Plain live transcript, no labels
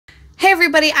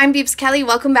everybody, I'm Beebs Kelley.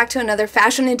 Welcome back to another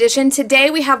fashion edition.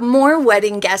 Today we have more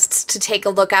wedding guests to take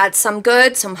a look at, some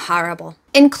good, some horrible,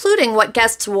 including what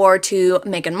guests wore to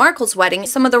Meghan Markle's wedding,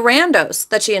 some of the randos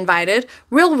that she invited,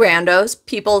 real randos,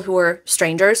 people who were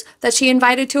strangers that she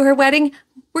invited to her wedding.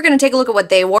 We're going to take a look at what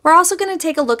they wore. We're also going to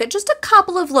take a look at just a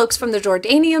couple of looks from the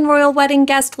Jordanian royal wedding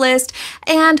guest list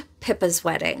and Pippa's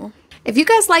wedding. If you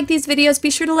guys like these videos, be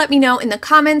sure to let me know in the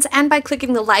comments and by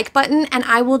clicking the like button, and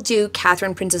I will do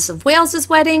Catherine, Princess of Wales's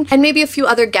wedding and maybe a few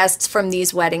other guests from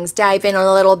these weddings, dive in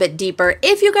a little bit deeper.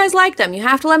 If you guys like them, you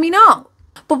have to let me know.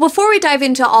 But before we dive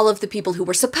into all of the people who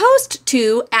were supposed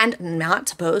to and not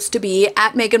supposed to be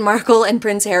at Meghan Markle and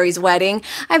Prince Harry's wedding,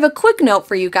 I have a quick note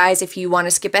for you guys. If you want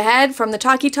to skip ahead from the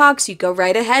talkie talks, you go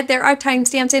right ahead. There are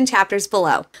timestamps and chapters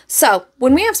below. So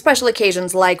when we have special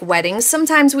occasions like weddings,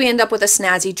 sometimes we end up with a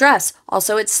snazzy dress.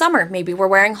 Also, it's summer. Maybe we're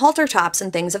wearing halter tops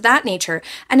and things of that nature.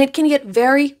 And it can get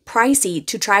very pricey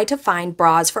to try to find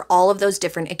bras for all of those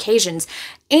different occasions.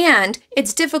 And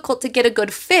it's difficult to get a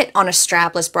good fit on a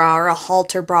strapless bra or a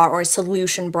halter bra or a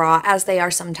solution bra, as they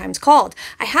are sometimes called.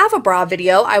 I have a bra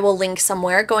video I will link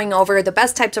somewhere going over the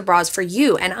best types of bras for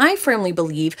you, and I firmly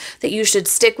believe that you should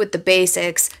stick with the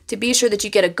basics to be sure that you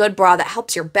get a good bra that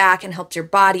helps your back and helps your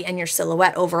body and your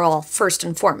silhouette overall first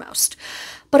and foremost.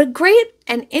 But a great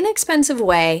and inexpensive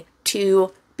way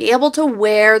to be able to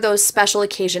wear those special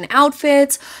occasion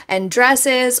outfits and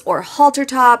dresses or halter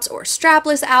tops or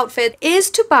strapless outfit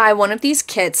is to buy one of these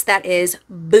kits that is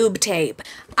boob tape.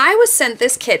 I was sent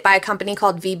this kit by a company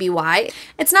called VBY.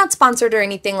 It's not sponsored or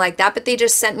anything like that, but they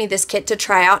just sent me this kit to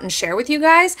try out and share with you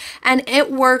guys, and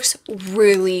it works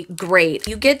really great.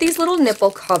 You get these little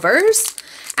nipple covers,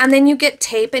 and then you get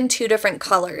tape in 2 different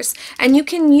colors, and you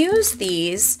can use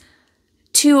these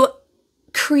to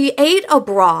create a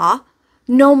bra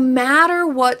no matter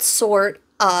what sort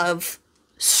of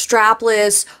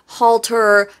strapless,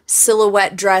 halter,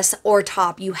 silhouette dress or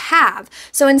top you have.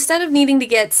 So instead of needing to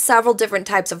get several different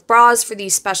types of bras for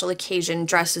these special occasion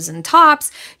dresses and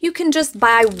tops, you can just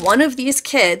buy one of these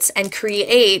kits and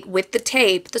create with the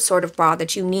tape the sort of bra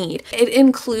that you need. It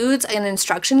includes an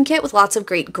instruction kit with lots of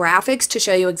great graphics to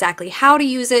show you exactly how to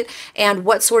use it and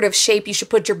what sort of shape you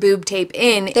should put your boob tape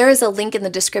in. There is a link in the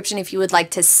description if you would like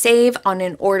to save on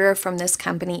an order from this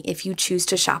company if you choose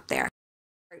to shop there.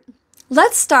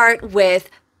 Let's start with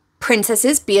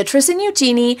Princesses Beatrice and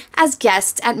Eugenie as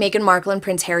guests at Meghan Markle and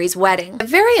Prince Harry's wedding. A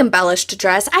very embellished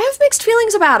dress. I have mixed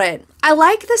feelings about it. I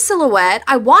like the silhouette.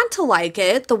 I want to like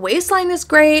it. The waistline is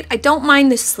great. I don't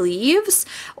mind the sleeves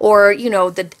or, you know,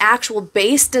 the actual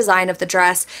base design of the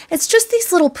dress. It's just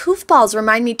these little poof balls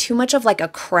remind me too much of like a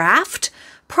craft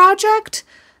project.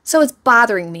 So it's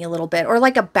bothering me a little bit, or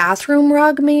like a bathroom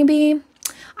rug maybe.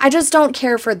 I just don't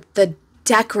care for the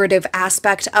decorative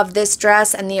aspect of this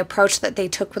dress and the approach that they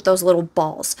took with those little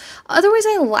balls. Otherwise,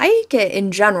 I like it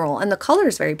in general, and the color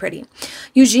is very pretty.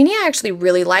 Eugenie, I actually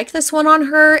really like this one on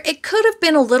her. It could have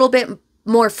been a little bit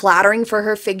more flattering for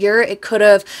her figure. It could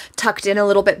have tucked in a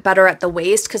little bit better at the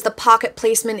waist because the pocket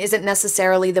placement isn't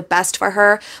necessarily the best for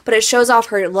her, but it shows off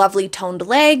her lovely toned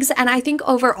legs, and I think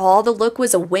overall the look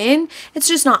was a win. It's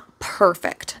just not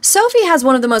perfect. Sophie has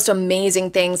one of the most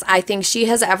amazing things I think she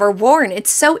has ever worn.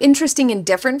 It's so interesting and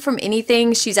different from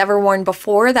anything she's ever worn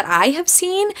before that I have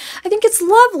seen. I think it's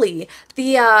lovely.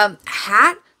 The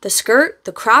hat, the skirt,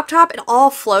 the crop top, it all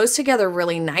flows together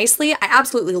really nicely. I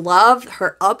absolutely love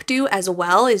her updo as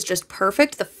well, is just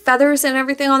perfect. The feathers and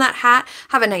everything on that hat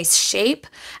have a nice shape,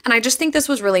 and I just think this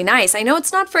was really nice. I know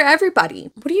it's not for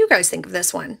everybody. What do you guys think of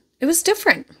this one? It was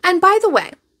different. And by the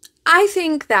way, I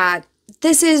think that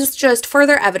this is just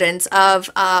further evidence of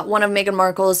one of Meghan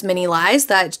Markle's many lies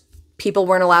that people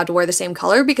weren't allowed to wear the same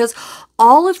color, because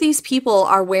all of these people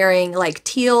are wearing like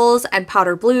teals and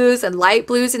powder blues and light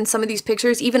blues in some of these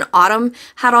pictures. Even Autumn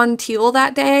had on teal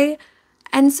that day.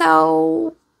 And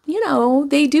so, you know,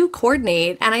 they do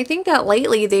coordinate. And I think that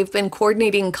lately they've been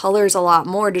coordinating colors a lot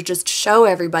more to just show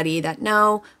everybody that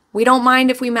no, we don't mind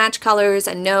if we match colors,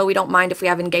 and no, we don't mind if we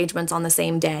have engagements on the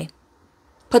same day.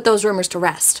 Put those rumors to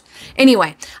rest.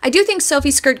 Anyway, I do think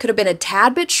Sophie's skirt could have been a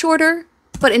tad bit shorter,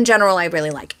 but in general, I really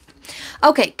like it.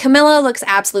 Okay, Camilla looks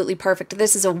absolutely perfect.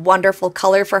 This is a wonderful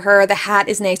color for her. The hat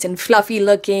is nice and fluffy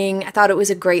looking. I thought it was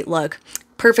a great look.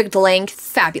 perfect length,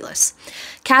 fabulous.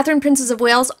 Catherine, Princess of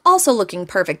Wales, also looking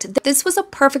perfect. This was a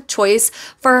perfect choice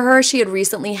for her. She had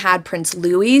recently had Prince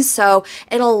Louis, so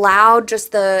it allowed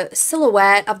just the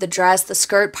silhouette of the dress, the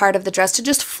skirt part of the dress, to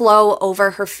just flow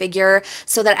over her figure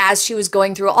so that as she was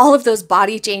going through all of those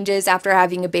body changes after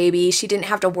having a baby, she didn't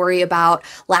have to worry about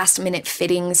last-minute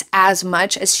fittings as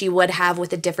much as she would have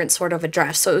with a different sort of a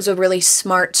dress. So it was a really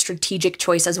smart, strategic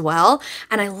choice as well.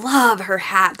 And I love her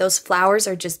hat. Those flowers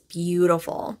are just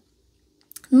beautiful.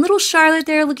 Little Charlotte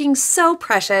there looking so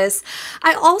precious.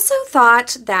 I also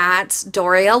thought that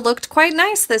Doria looked quite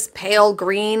nice. This pale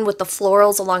green with the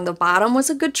florals along the bottom was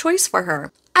a good choice for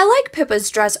her. I like Pippa's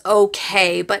dress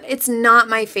okay, but it's not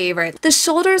my favorite. The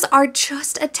shoulders are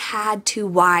just a tad too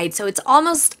wide, so it's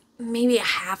almost maybe a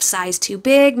half size too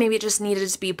big. Maybe it just needed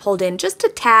to be pulled in just a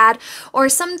tad. Or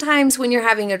sometimes when you're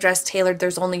having a dress tailored,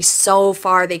 there's only so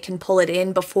far they can pull it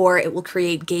in before it will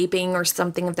create gaping or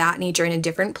something of that nature in a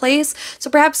different place. So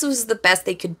perhaps it was the best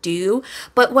they could do.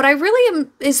 But what I really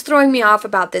is throwing me off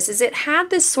about this is it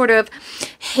had this sort of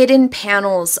hidden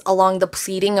panels along the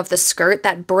pleating of the skirt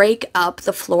that break up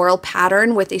the floral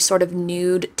pattern with a sort of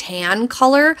nude tan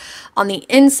color on the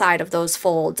inside of those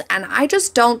folds. And I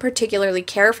just don't particularly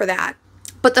care for that.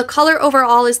 But the color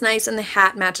overall is nice and the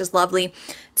hat matches lovely.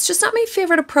 It's just not my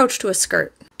favorite approach to a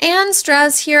skirt. Anne's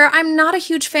dress here, I'm not a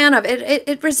huge fan of.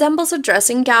 It resembles a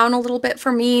dressing gown a little bit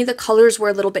for me. The colors were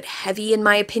a little bit heavy in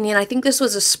my opinion. I think this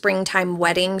was a springtime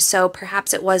wedding, so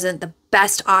perhaps it wasn't the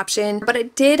best option, but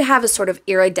it did have a sort of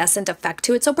iridescent effect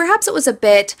to it, so perhaps it was a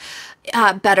bit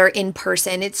better in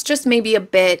person. It's just maybe a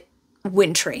bit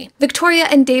wintry. Victoria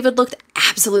and David looked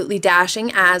absolutely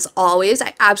dashing as always.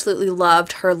 I absolutely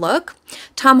loved her look.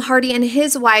 Tom Hardy and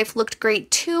his wife looked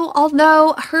great too,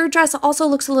 although her dress also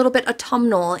looks a little bit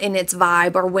autumnal in its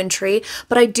vibe or wintry,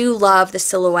 but I do love the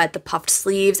silhouette, the puffed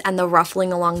sleeves and the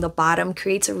ruffling along the bottom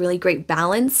creates a really great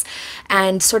balance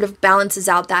and sort of balances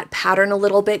out that pattern a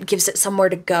little bit, gives it somewhere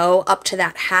to go up to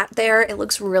that hat there. It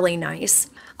looks really nice.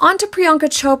 On to Priyanka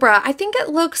Chopra. I think it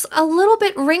looks a little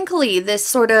bit wrinkly, this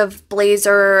sort of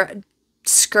blazer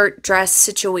skirt dress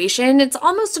situation. It's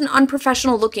almost an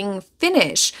unprofessional looking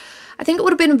finish. I think it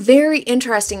would have been very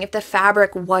interesting if the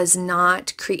fabric was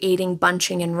not creating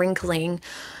bunching and wrinkling.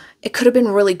 It could have been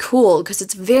really cool because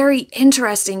it's very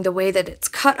interesting the way that it's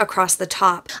cut across the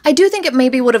top. I do think it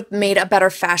maybe would have made a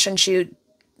better fashion shoot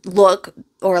look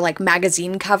or like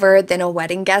magazine cover than a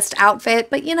wedding guest outfit,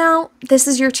 but you know, this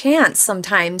is your chance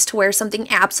sometimes to wear something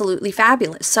absolutely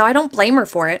fabulous, so I don't blame her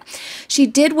for it. She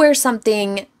did wear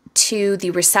something to the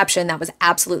reception that was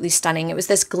absolutely stunning. It was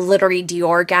this glittery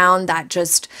Dior gown that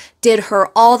just did her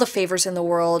all the favors in the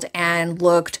world and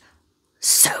looked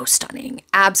so stunning.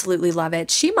 Absolutely love it.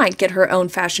 She might get her own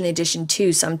fashion edition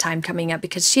too sometime coming up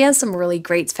because she has some really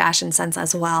great fashion sense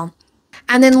as well.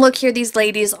 And then look here, these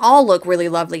ladies all look really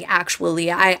lovely,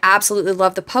 actually. I absolutely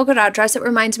love the polka dot dress. It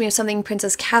reminds me of something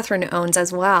Princess Catherine owns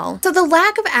as well. So the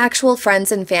lack of actual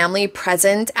friends and family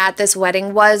present at this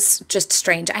wedding was just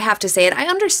strange. I have to say it. I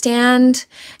understand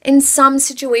in some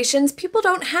situations people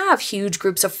don't have huge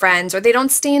groups of friends or they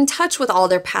don't stay in touch with all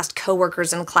their past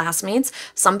coworkers and classmates.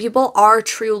 Some people are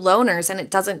true loners and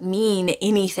it doesn't mean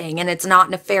anything and it's not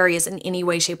nefarious in any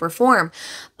way, shape, or form.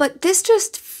 But this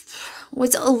just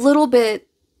was a little bit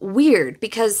weird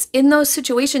because in those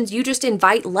situations you just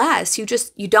invite less.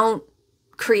 You don't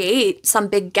create some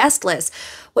big guest list.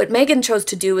 What Meghan chose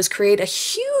to do was create a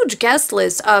huge guest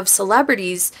list of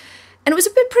celebrities, and it was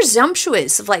a bit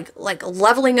presumptuous of like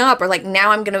leveling up or like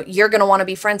now you're gonna want to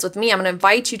be friends with me. I'm gonna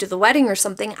invite you to the wedding or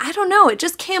something. I don't know. It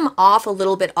just came off a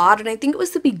little bit odd, and I think it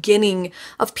was the beginning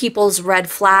of people's red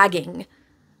flagging.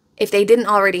 If they didn't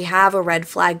already have a red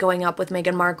flag going up with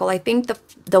Meghan Markle, I think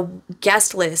the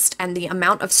guest list and the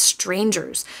amount of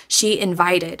strangers she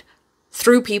invited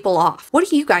threw people off. What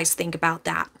do you guys think about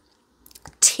that?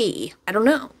 I don't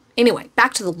know. Anyway,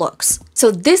 back to the looks. So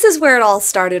this is where it all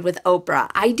started with Oprah.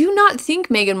 I do not think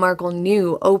Meghan Markle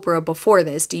knew Oprah before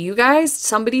this. Do you guys?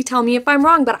 Somebody tell me if I'm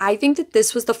wrong, but I think that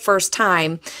this was the first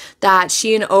time that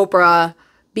she and Oprah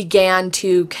began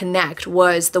to connect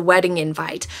was the wedding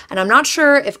invite. And I'm not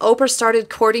sure if Oprah started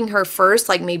courting her first,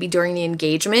 like maybe during the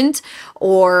engagement,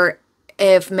 or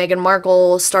if Meghan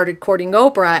Markle started courting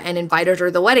Oprah and invited her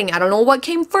to the wedding. I don't know what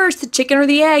came first, the chicken or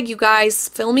the egg, you guys.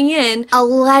 Fill me in.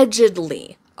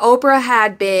 Allegedly, Oprah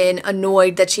had been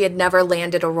annoyed that she had never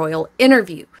landed a royal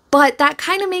interview. But that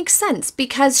kind of makes sense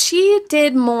because she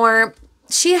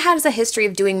has a history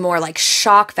of doing more like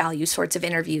shock value sorts of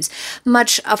interviews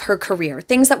much of her career,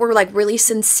 things that were like really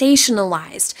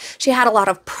sensationalized. She had a lot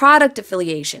of product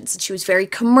affiliations and she was very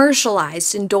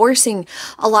commercialized, endorsing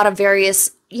a lot of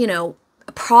various,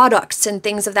 products and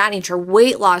things of that nature,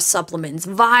 weight loss supplements,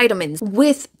 vitamins,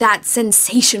 with that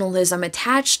sensationalism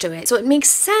attached to it. So it makes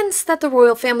sense that the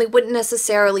royal family wouldn't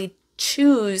necessarily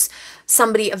choose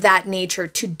somebody of that nature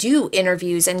to do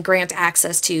interviews and grant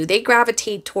access to. They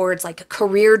gravitate towards like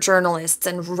career journalists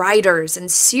and writers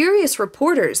and serious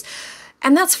reporters.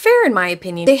 And that's fair in my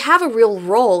opinion. They have a real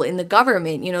role in the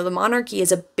government. You know, the monarchy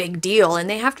is a big deal and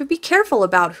they have to be careful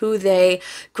about who they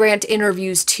grant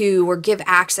interviews to or give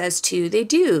access to. They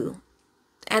do.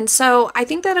 And so I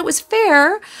think that it was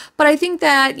fair, but I think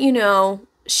that, you know,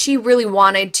 she really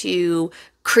wanted to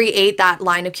create that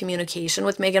line of communication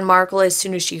with Meghan Markle as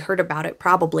soon as she heard about it,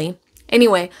 probably.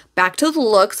 Anyway, back to the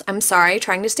looks. I'm sorry,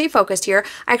 trying to stay focused here.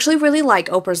 I actually really like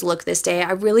Oprah's look this day.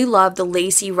 I really love the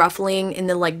lacy ruffling in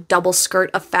the like double skirt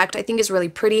effect. I think is really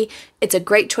pretty. It's a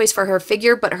great choice for her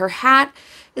figure, but her hat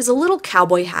is a little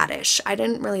cowboy hattish. I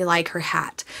didn't really like her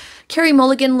hat. Carrie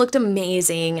Mulligan looked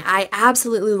amazing. I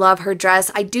absolutely love her dress.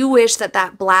 I do wish that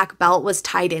that black belt was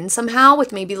tied in somehow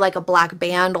with maybe like a black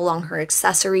band along her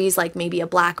accessories, like maybe a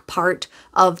black part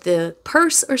of the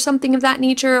purse or something of that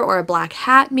nature, or a black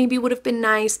hat maybe would have been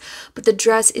nice. But the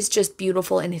dress is just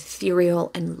beautiful and ethereal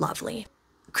and lovely.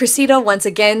 Cressida, once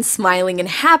again, smiling and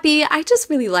happy. I just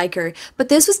really like her. But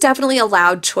this was definitely a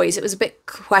loud choice. It was a bit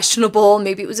questionable.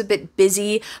 Maybe it was a bit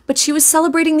busy. But she was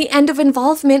celebrating the end of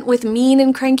involvement with mean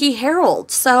and cranky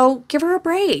Harold. So give her a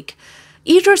break.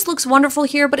 Idris looks wonderful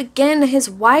here. But again, his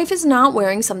wife is not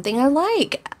wearing something I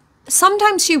like.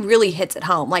 Sometimes she really hits it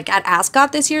home. Like at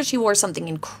Ascot this year, she wore something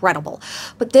incredible.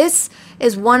 But this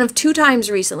is one of 2 times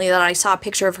recently that I saw a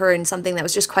picture of her in something that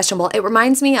was just questionable. It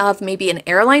reminds me of maybe an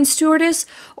airline stewardess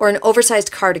or an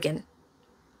oversized cardigan.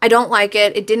 I don't like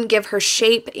it. It didn't give her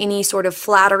shape any sort of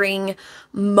flattering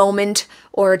moment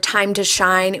or time to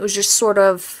shine. It was just sort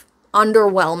of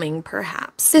underwhelming,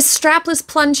 perhaps. This strapless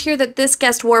plunge here that this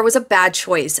guest wore was a bad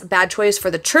choice. A bad choice for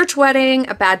the church wedding,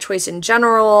 a bad choice in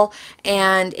general,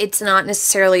 and it's not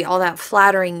necessarily all that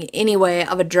flattering anyway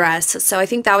of a dress, so I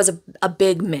think that was a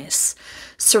big miss.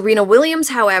 Serena Williams,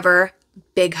 however,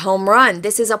 big home run.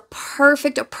 This is a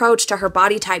perfect approach to her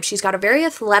body type. She's got a very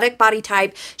athletic body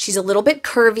type. She's a little bit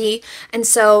curvy. And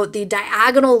so the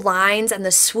diagonal lines and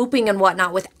the swooping and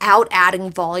whatnot without adding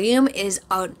volume is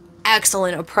an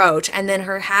excellent approach. And then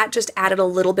her hat just added a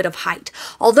little bit of height.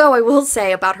 Although I will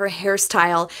say about her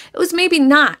hairstyle, it was maybe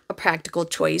not a practical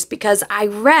choice because I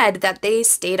read that they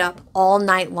stayed up all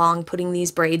night long putting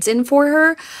these braids in for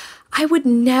her. I would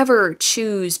never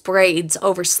choose braids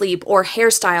over sleep or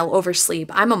hairstyle over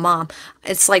sleep. I'm a mom.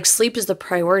 It's like sleep is the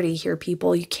priority here,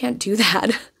 people. You can't do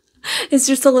that. It's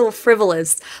just a little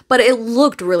frivolous, but it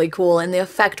looked really cool and the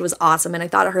effect was awesome and I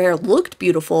thought her hair looked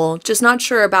beautiful, just not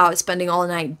sure about spending all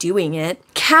night doing it.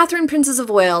 Catherine, Princess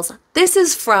of Wales, this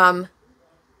is from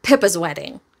Pippa's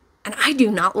wedding. And I do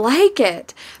not like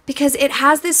it because it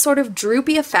has this sort of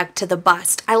droopy effect to the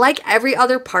bust. I like every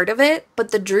other part of it, but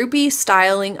the droopy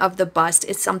styling of the bust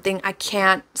is something I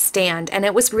can't stand. And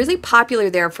it was really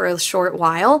popular there for a short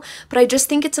while, but I just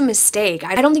think it's a mistake.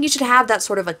 I don't think you should have that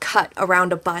sort of a cut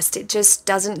around a bust. It just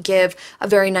doesn't give a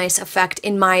very nice effect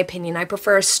in my opinion. I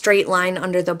prefer a straight line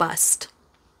under the bust.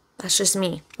 That's just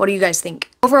me. What do you guys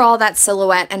think? Overall, that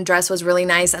silhouette and dress was really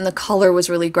nice and the color was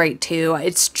really great too.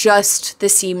 It's just the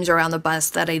seams around the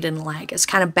bust that I didn't like. It's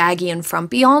kind of baggy and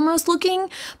frumpy almost looking,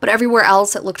 but everywhere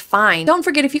else it looked fine. Don't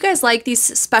forget, if you guys like these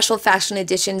special fashion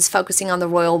editions focusing on the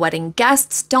royal wedding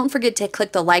guests, don't forget to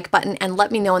click the like button and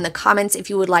let me know in the comments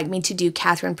if you would like me to do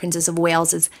Catherine, Princess of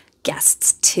Wales's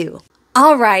guests too.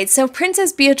 Alright, so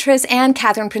Princess Beatrice and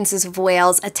Catherine, Princess of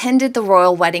Wales attended the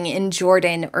royal wedding in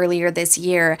Jordan earlier this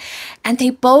year, and they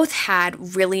both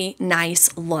had really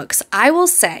nice looks. I will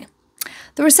say,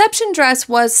 the reception dress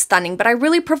was stunning, but I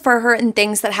really prefer her in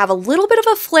things that have a little bit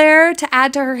of a flare to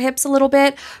add to her hips a little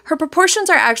bit. Her proportions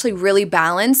are actually really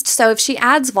balanced, so if she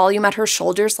adds volume at her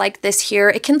shoulders like this here,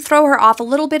 it can throw her off a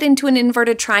little bit into an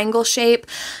inverted triangle shape.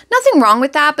 Nothing wrong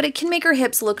with that, but it can make her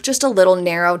hips look just a little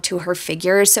narrow to her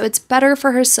figure, so it's better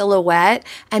for her silhouette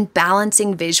and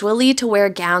balancing visually to wear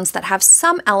gowns that have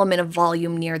some element of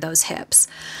volume near those hips.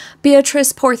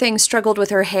 Beatrice, poor thing, struggled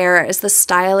with her hair as the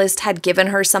stylist had given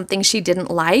her something she didn't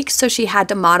like, so she had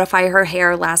to modify her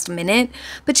hair last minute,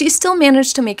 but she still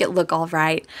managed to make it look all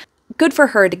right. Good for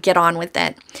her to get on with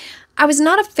it. I was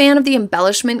not a fan of the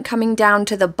embellishment coming down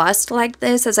to the bust like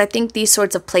this, as I think these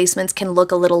sorts of placements can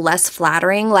look a little less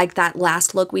flattering, like that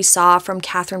last look we saw from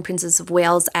Catherine Princess of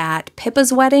Wales at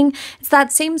Pippa's wedding. It's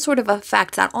that same sort of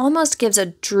effect that almost gives a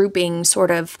drooping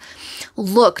sort of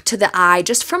look to the eye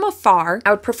just from afar.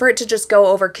 I would prefer it to just go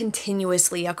over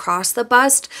continuously across the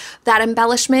bust. That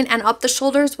embellishment and up the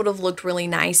shoulders would have looked really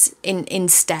nice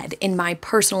instead, in my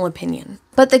personal opinion.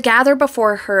 But the gather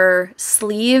before her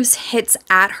sleeves hits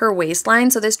at her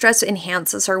waistline, so this dress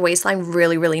enhances her waistline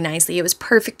really, really nicely. It was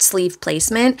perfect sleeve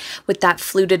placement with that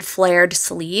fluted flared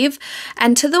sleeve.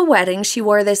 And to the wedding, she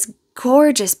wore this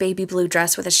gorgeous baby blue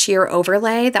dress with a sheer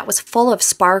overlay that was full of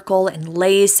sparkle and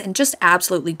lace and just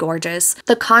absolutely gorgeous.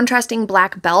 The contrasting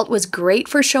black belt was great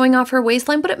for showing off her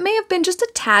waistline, but it may have been just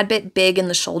a tad bit big in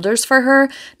the shoulders for her.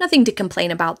 Nothing to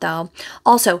complain about though.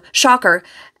 Also, shocker,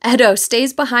 Edo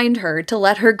stays behind her to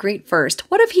let her greet first.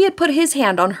 What if he had put his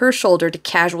hand on her shoulder to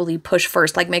casually push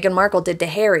first like Meghan Markle did to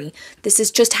Harry? This is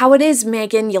just how it is,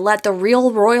 Meghan. You let the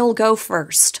real royal go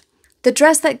first. The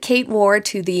dress that Kate wore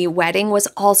to the wedding was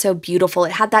also beautiful.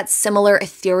 It had that similar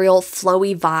ethereal,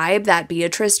 flowy vibe that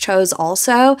Beatrice chose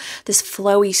also. This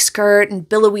flowy skirt and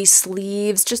billowy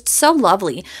sleeves, just so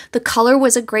lovely. The color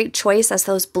was a great choice as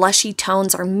those blushy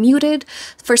tones are muted.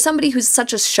 For somebody who's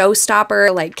such a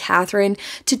showstopper like Catherine,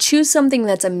 to choose something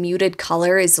that's a muted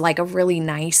color is like a really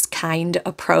nice, kind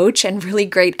approach and really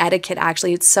great etiquette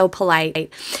actually. It's so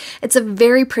polite. It's a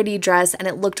very pretty dress and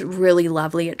it looked really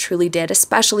lovely. It truly did,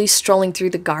 especially strolling through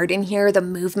the garden here. The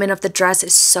movement of the dress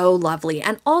is so lovely.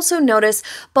 And also notice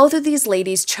both of these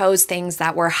ladies chose things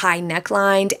that were high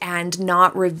necklined and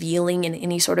not revealing in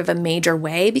any sort of a major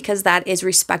way, because that is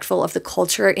respectful of the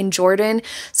culture in Jordan.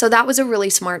 So that was a really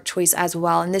smart choice as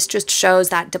well. And this just shows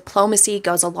that diplomacy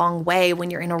goes a long way when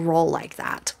you're in a role like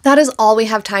that. That is all we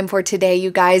have time for today,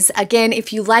 you guys. Again,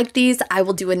 if you like these, I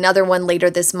will do another one later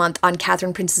this month on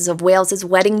Catherine Princess of Wales's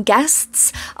wedding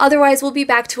guests. Otherwise, we'll be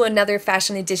back to another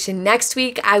fashion edition next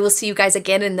week. I will see you guys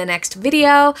again in the next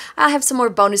video. I'll have some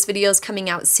more bonus videos coming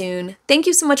out soon. Thank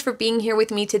you so much for being here with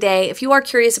me today. If you are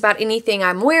curious about anything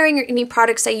I'm wearing or any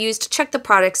products I used, check the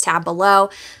products tab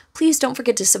below. Please don't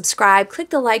forget to subscribe,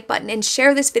 click the like button, and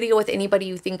share this video with anybody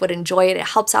you think would enjoy it. It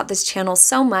helps out this channel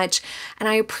so much, and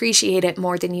I appreciate it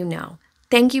more than you know.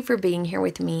 Thank you for being here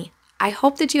with me. I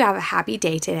hope that you have a happy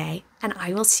day today, and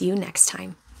I will see you next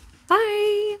time.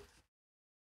 Bye!